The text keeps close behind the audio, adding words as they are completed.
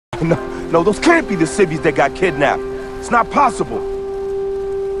No, those can't be the civvies that got kidnapped. It's not possible.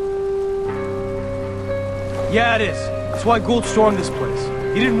 Yeah, it is. That's why Gould stormed this place.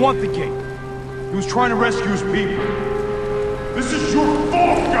 He didn't want the gate. He was trying to rescue his people. This is your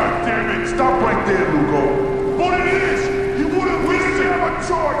fault, goddammit! Stop right there, Lugo. But it is! He wouldn't listen! Have a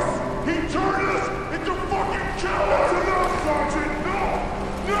choice! He turned us into fucking cowards! That's enough, Sergeant! No!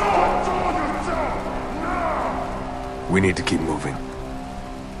 No! Control yourself! Now! We need to keep moving.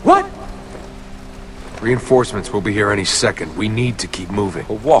 What? Reinforcements will be here any second. We need to keep moving.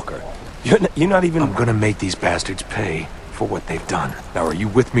 But Walker, you're not even... I'm gonna make these bastards pay for what they've done. Now, are you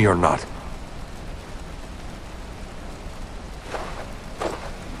with me or not?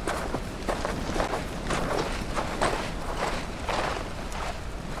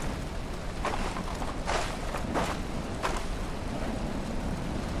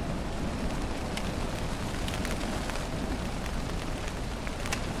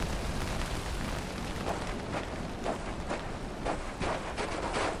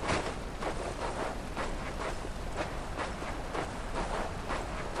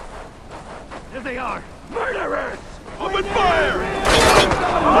 There they are! Murderers! Open fire!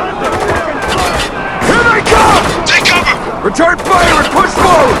 Here they come! Take cover! Return fire and push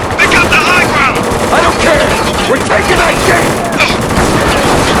forward! They got the high ground! I don't care! We're taking that gate!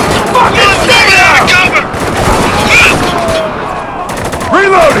 Fucking stay Out of down! cover!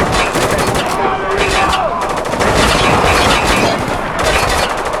 Reloading!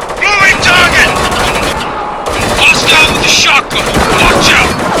 Moving target! Hostile with the shotgun! Watch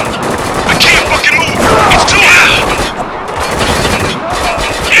out! I can't fucking move! It's too high!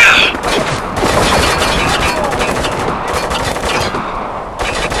 Yeah!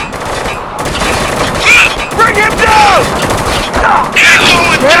 Bring him down! They're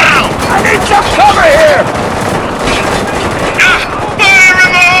going down! I need some cover here! Fire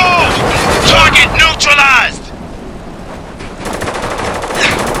in the hole! Target neutralized!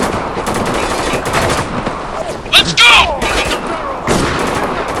 Let's go!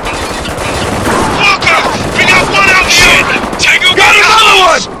 Walker! We got one out here! Tango Got getting another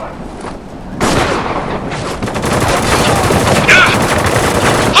close! one!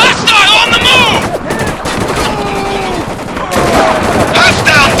 Hostile on the move!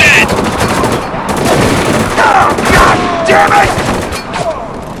 Hostile dead! Oh, God damn it!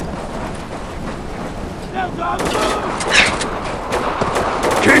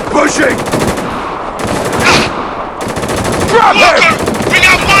 Keep pushing! Drop Walker! him! We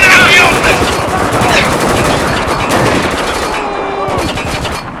got one out in the open!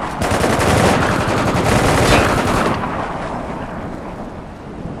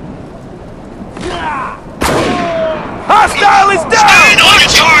 Hostile is down! Stand on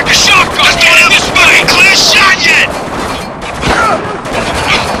your target! Shotgun! Let's get in this way! Clear shot yet!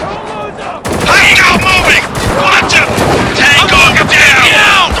 Hostile moving! Watch him! Tango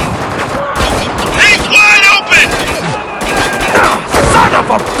down! He's wide open! Son of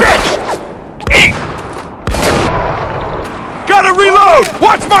a bitch! Gotta reload!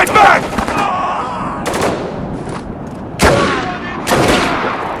 Watch my back!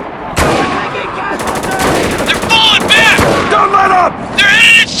 They're falling back! Don't let up! They're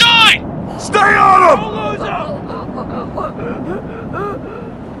headed inside! Stay on them!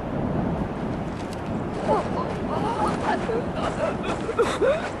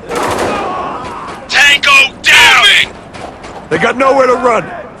 Tango down! They got nowhere to run!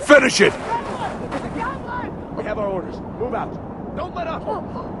 Finish it! We have our orders. Move out. Don't let up.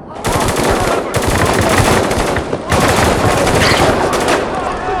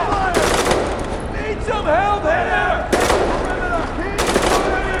 Need some help here!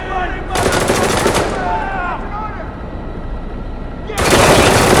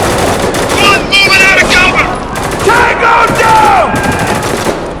 One moving out of cover! Tango down!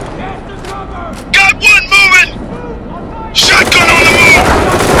 Got one moving! Shotgun on the move!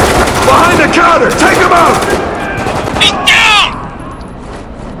 Behind the counter! Take him out! He's down!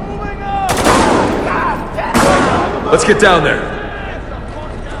 Let's get down there.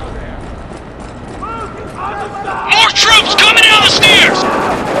 More troops coming down the stairs!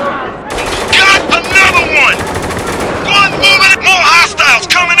 Got another one! One moving, more hostiles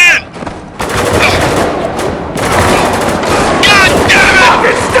coming in! God damn it!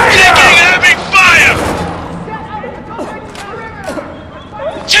 Fucking stay Taking down! heavy fire!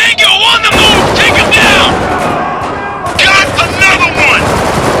 Tango on the move! Take him down! Got another one!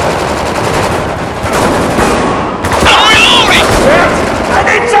 I'm reloading!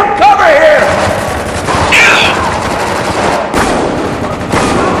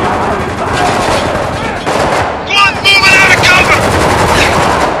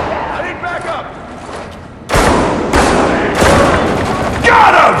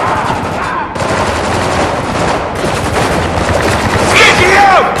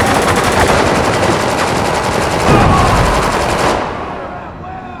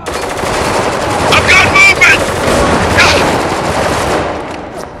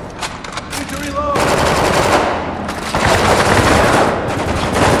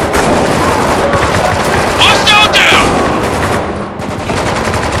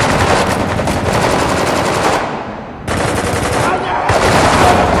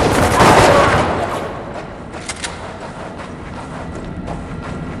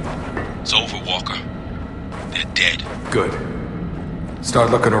 Start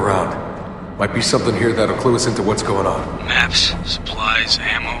looking around. Might be something here that'll clue us into what's going on. Maps, supplies,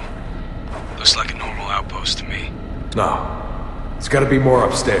 ammo. Looks like a normal outpost to me. No. There's gotta be more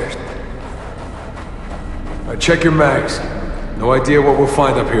upstairs. Alright, check your mags. No idea what we'll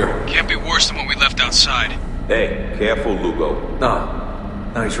find up here. Can't be worse than what we left outside. Hey, careful, Lugo.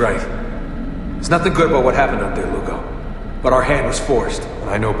 No, he's right. There's nothing good about what happened out there, Lugo. But our hand was forced, and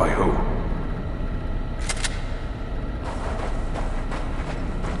I know by who.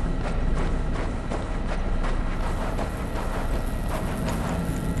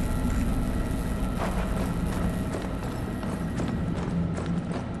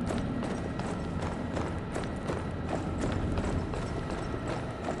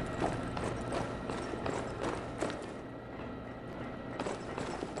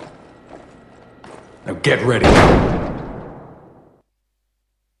 Now get ready.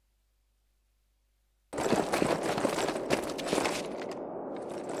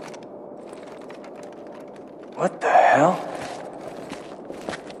 What the hell?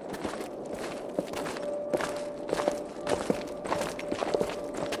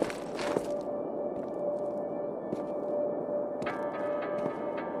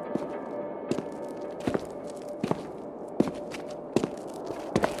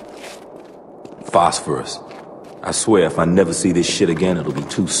 Phosphorus. I swear, if I never see this shit again, it'll be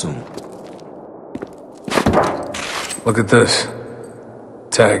too soon. Look at this.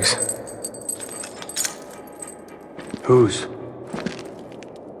 Tags. Whose?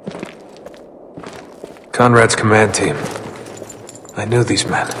 Conrad's command team. I knew these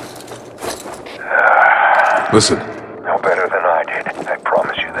men. Listen. No better than I did. I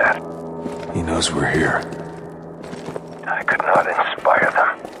promise you that. He knows we're here. I could not inspire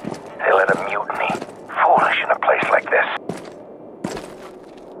them. They led a mutiny. Foolish in a place like this.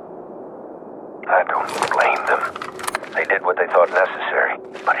 I don't blame them. They did what they thought necessary.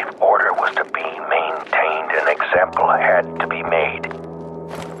 But if order was to be maintained, an example had to be made.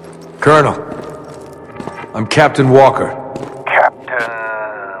 Colonel. I'm Captain Walker. Captain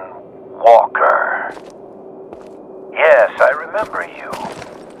Walker. Yes, I remember you.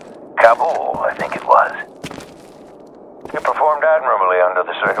 Kabul, I think it was. You performed admirably under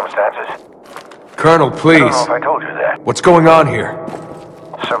the circumstances. Colonel, please. I don't know if I told you that. What's going on here?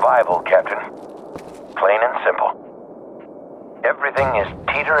 Survival, Captain. Plain and simple. Everything is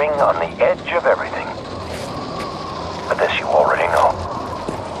teetering on the edge of everything. But this you already know.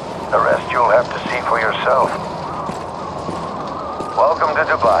 The rest you'll have to see for yourself. Welcome to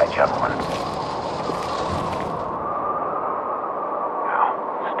Dubai, gentlemen. Now,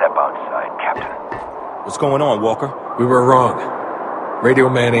 step outside, Captain. What's going on, Walker? We were wrong. Radio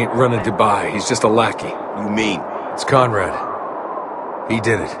Man ain't running Dubai. He's just a lackey. You mean? It's Conrad. He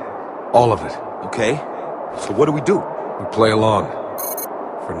did it. All of it. Okay. So what do we do? We play along.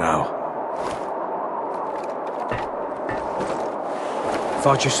 For now.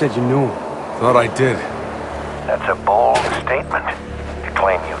 Thought you said you knew him. Thought I did. That's a bold statement to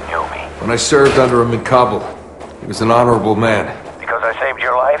claim you knew me. When I served under him in Kabul, he was an honorable man. Because I saved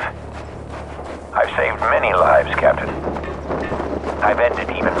your life? I've saved many lives, Captain. I've ended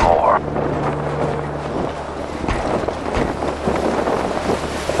even more.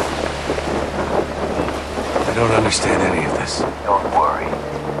 I don't understand any of this. Don't worry.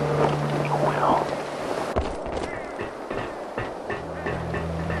 You will.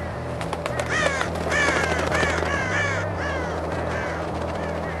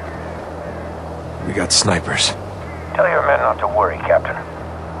 We got snipers. Tell your men not to worry, Captain.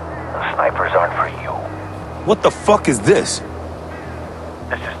 The snipers aren't for you. What the fuck is this?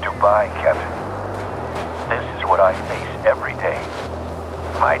 This is Dubai, Captain. This is what I face every day.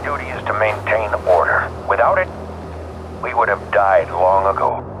 My duty is to maintain order. Without it, we would have died long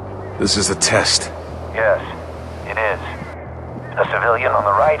ago. This is a test. Yes, it is. A civilian on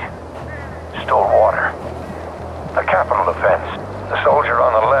the right stole water. A capital offense. The soldier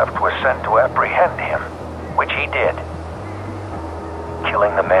on the left was sent to apprehend him, which he did,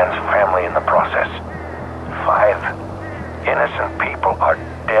 killing the man's family in the process. 5 innocent people are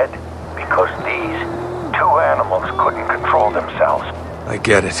dead because these 2 animals couldn't control themselves. I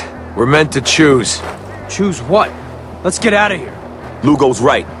get it. We're meant to choose. Choose what? Let's get out of here. Lugo's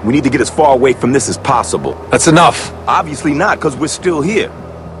right. We need to get as far away from this as possible. That's enough. Obviously not, because we're still here.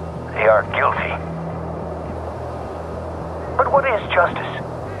 They are guilty. But what is justice?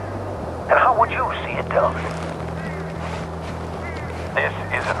 And how would you see it done? This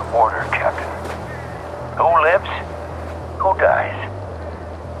is an order, Captain. Who lives? Who dies?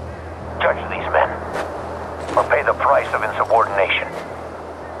 Judge these men, or pay the price of insubordination.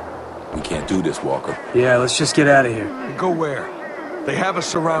 We can't do this, Walker. Yeah, let's just get out of here. Go where? They have us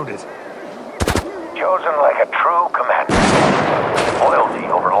surrounded. Chosen like a true commander. Loyalty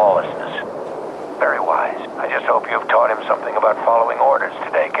over lawlessness. Very wise. I just hope you've taught him something about following orders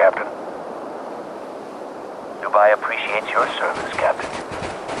today, Captain. Dubai appreciates your service, Captain.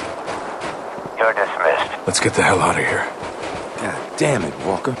 You're dismissed. Let's get the hell out of here. God damn it,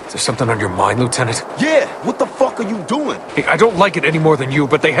 Walker. Is there something on your mind, Lieutenant? Yeah, what the fuck are you doing? Hey, I don't like it any more than you,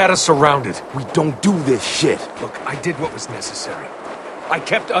 but they had us surrounded. We don't do this shit. Look, I did what was necessary. I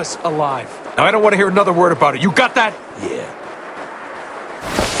kept us alive. Now, I don't want to hear another word about it. You got that? Yeah.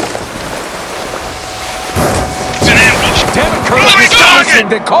 It's an ambush! Damn it, Colonel! Moving You're target! listening,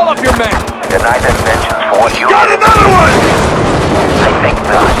 then call up your men! United vengeance for what you Got did. another one! I think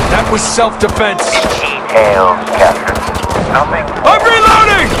not. That was self-defense. Details, Captain. Nothing. I'm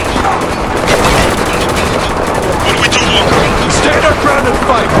reloading! What do we do, Walker? Stand our ground and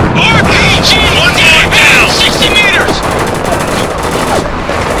fight! RPG! One more down! 60 meters!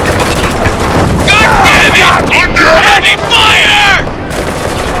 God damn it! Under heavy fire!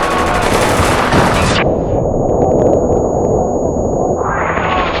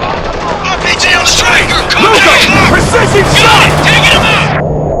 RPG on strike! Contact! Precision Got shot! it! Taking him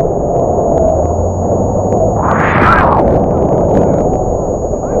out!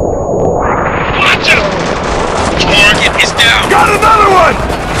 Watch out! Target is down! Got another one!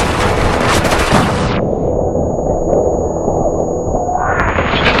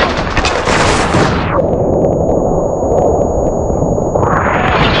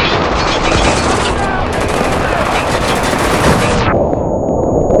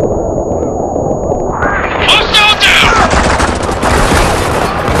 Hostile down!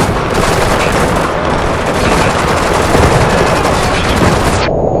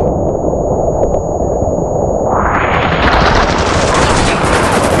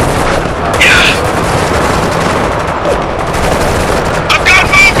 I've got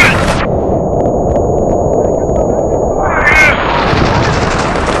movement!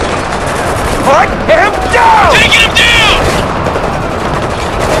 Hunt him down! Taking him down!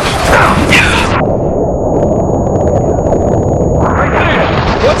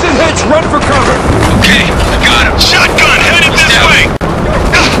 What's in hitch? Run for cover! Okay, I got him. Shotgun headed this way!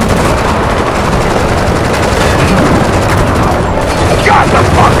 Got the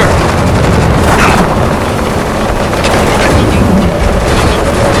fucker!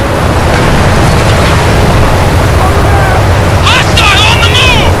 Hostile on the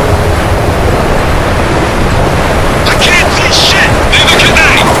move! I can't see shit! Neither can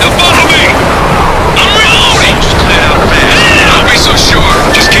they! Now follow me! I'm reloading! Just clear out fast. Don't be so sure.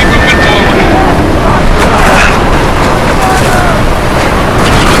 Just keep moving forward.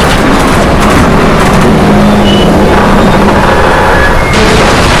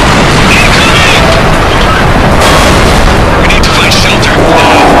 We need to find shelter.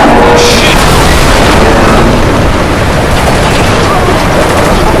 Oh, shit!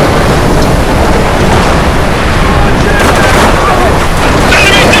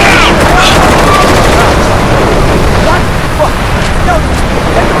 Enemy down!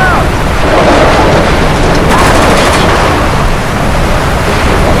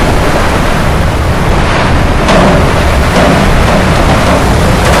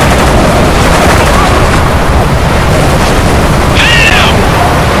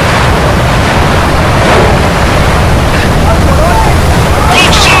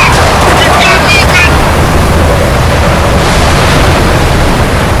 Look sharp! We've got movement!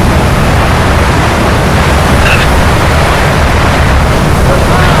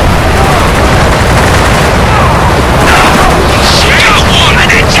 We got one! I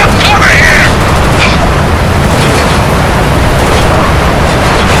need some cover here!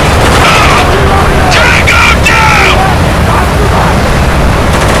 Tango down!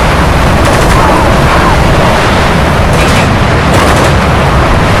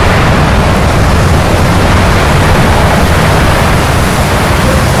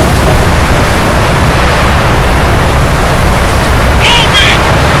 Moving!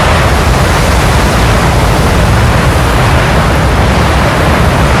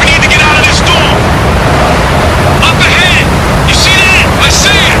 We need to get out of this storm! Up ahead! You see that? I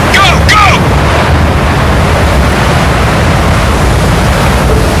see it! Go, go!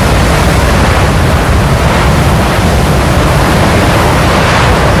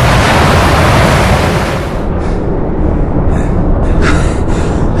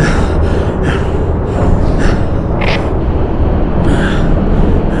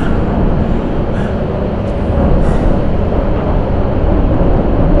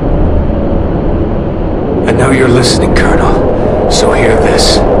 And now you're listening, Colonel. So hear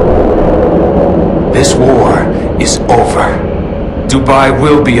this. This war is over. Dubai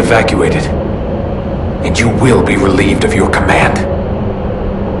will be evacuated. And you will be relieved of your command.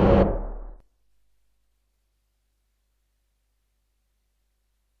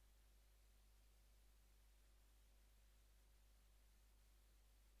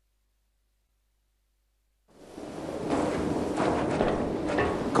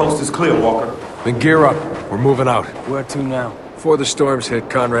 Coast is clear, Walker. Then gear up. We're moving out. Where to now? Before the storms hit,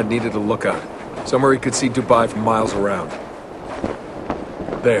 Conrad needed a lookout. Somewhere he could see Dubai from miles around.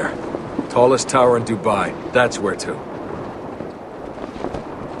 There. Tallest tower in Dubai. That's where to.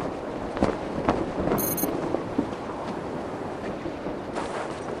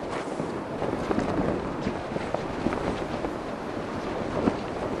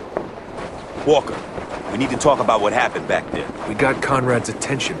 Walker, we need to talk about what happened back there. We got Conrad's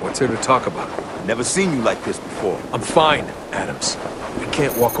attention. What's there to talk about? Never seen you like this before. I'm fine, Adams. We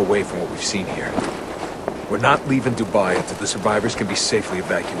can't walk away from what we've seen here. We're not leaving Dubai until the survivors can be safely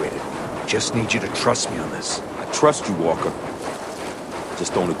evacuated. I just need you to trust me on this. I trust you, Walker. I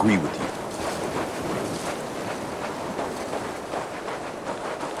just don't agree with you.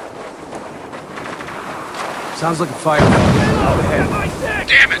 Sounds like a fire.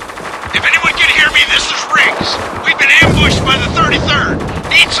 Damn it! If anyone can hear me, this is Riggs. We've been ambushed by the 33rd.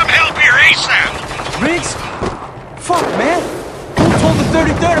 Need some help here ASAP. Riggs? Fuck, man! Who told the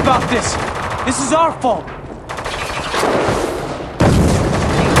 33rd about this? This is our fault.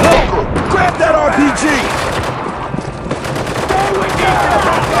 Walker, grab that RPG!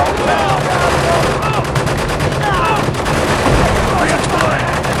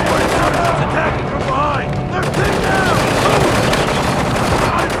 Attacking from behind! They're pinned down!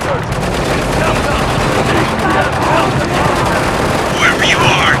 Whoever you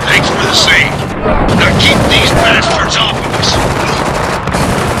are, thanks for the save. Now keep these bastards off of us.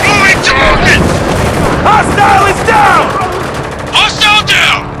 Moving target! Hostile is down! Hostile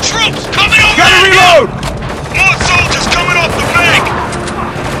down! Troops coming over! Gotta reload! More soldiers coming off the bank!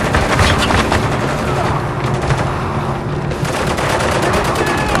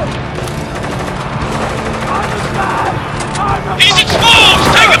 He's exposed!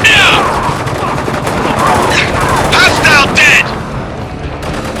 Take him down! Hostile dead!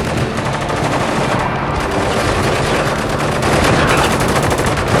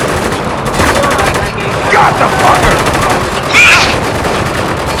 Got the fucker!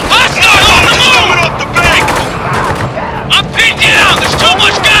 Hostile on the move! Coming off the bank! I'm pinned down! There's too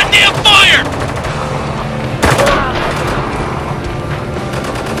much goddamn fire!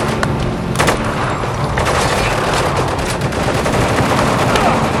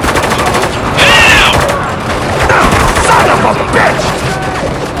 Son of a bitch!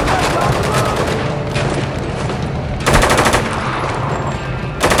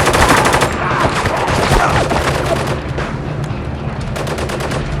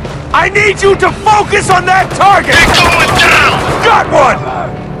 I need you to focus on that target! They're going down! Got one!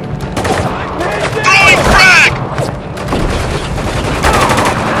 Throwing frag!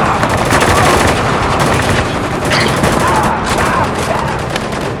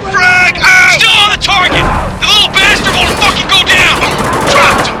 Frag! Still on the target! The little bastard won't fucking go down!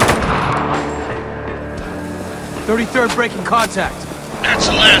 Dropped! 33rd breaking contact. That's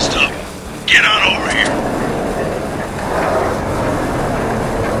the last of them. Get on over here.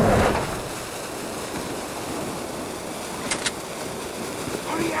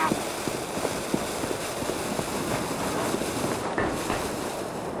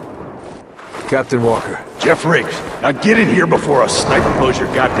 Captain Walker. Jeff Riggs, now get in here before a sniper blows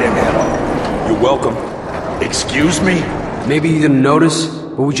your goddamn head off. You're welcome. Excuse me? Maybe you didn't notice,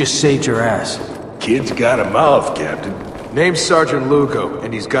 but we just saved your ass. Kid's got a mouth, Captain. Name's Sergeant Lugo,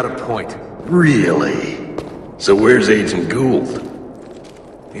 and he's got a point. Really? So where's Agent Gould?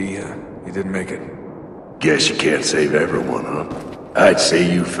 He didn't make it. Guess you can't save everyone, huh? I'd say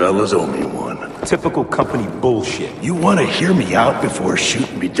you fellas owe me one. Typical company bullshit. You want to hear me out before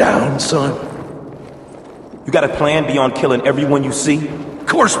shooting me down, son? You got a plan beyond killing everyone you see? Of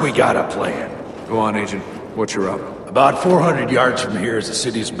course we got a plan. Go on, Agent. What's your up? About 400 yards from here is the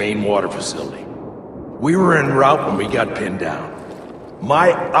city's main water facility. We were en route when we got pinned down.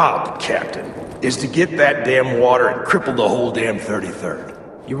 My op, Captain, is to get that damn water and cripple the whole damn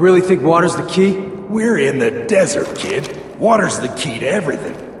 33rd. You really think water's the key? We're in the desert, kid. Water's the key to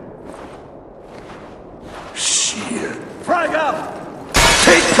everything. Shit. Frag out!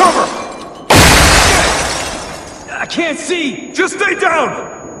 Take cover! I can't see! Just stay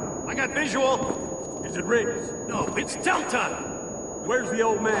down! I got visual. Is it Riggs? No, it's Delta. Where's the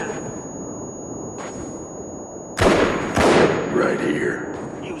old man? Right here.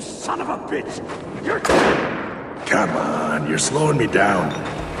 You son of a bitch! You're... Come on, you're slowing me down.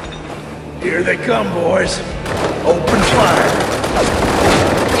 Here they come, boys. Open fire.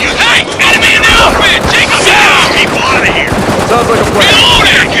 Hey! Enemy in the open! Take him down! People out of here! Sounds like a plan.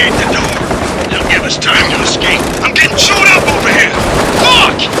 Reloading! Barricade the door! They'll give us time to escape. I'm getting chewed up over here!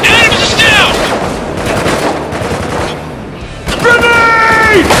 Look! Adams is down!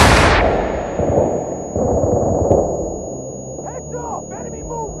 Grenade! Heads off! Enemy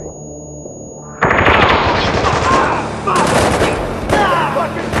moving!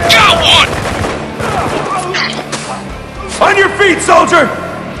 Got one! On your feet, soldier!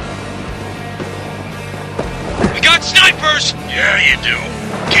 We got snipers! Yeah, you do.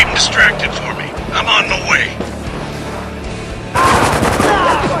 Keep them distracted for me. I'm on my way.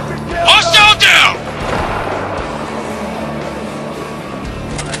 Hostile down!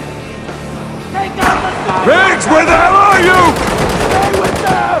 Riggs, where the hell are you?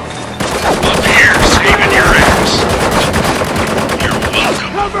 Up here, saving your ass. You're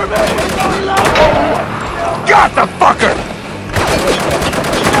welcome. Got the fucker!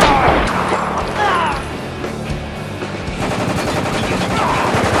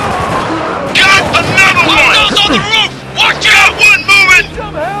 Got another one! Hostiles on the roof! Watch out! One moving!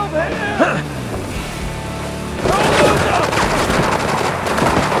 Some help here!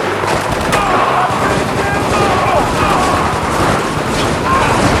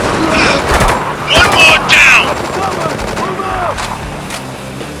 One more down!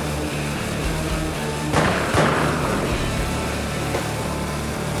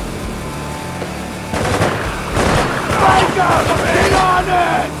 Get on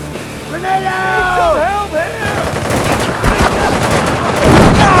it! Grenade out! Some help here!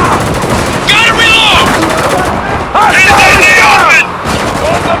 Gotta reload! Enemy in the open!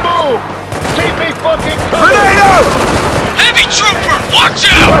 On the move! Keep me fucking covered! Grenade out! Heavy trooper! Watch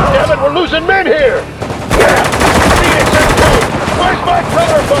out! Damn it, we're losing men here! Yeah! Phoenix M2! Where's my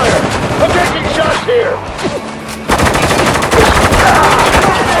cover fire? I'm taking shots here!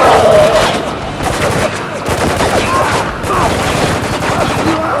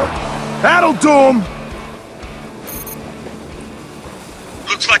 That'll do him!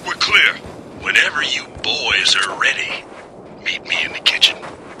 Looks like we're clear. Whenever you boys are ready.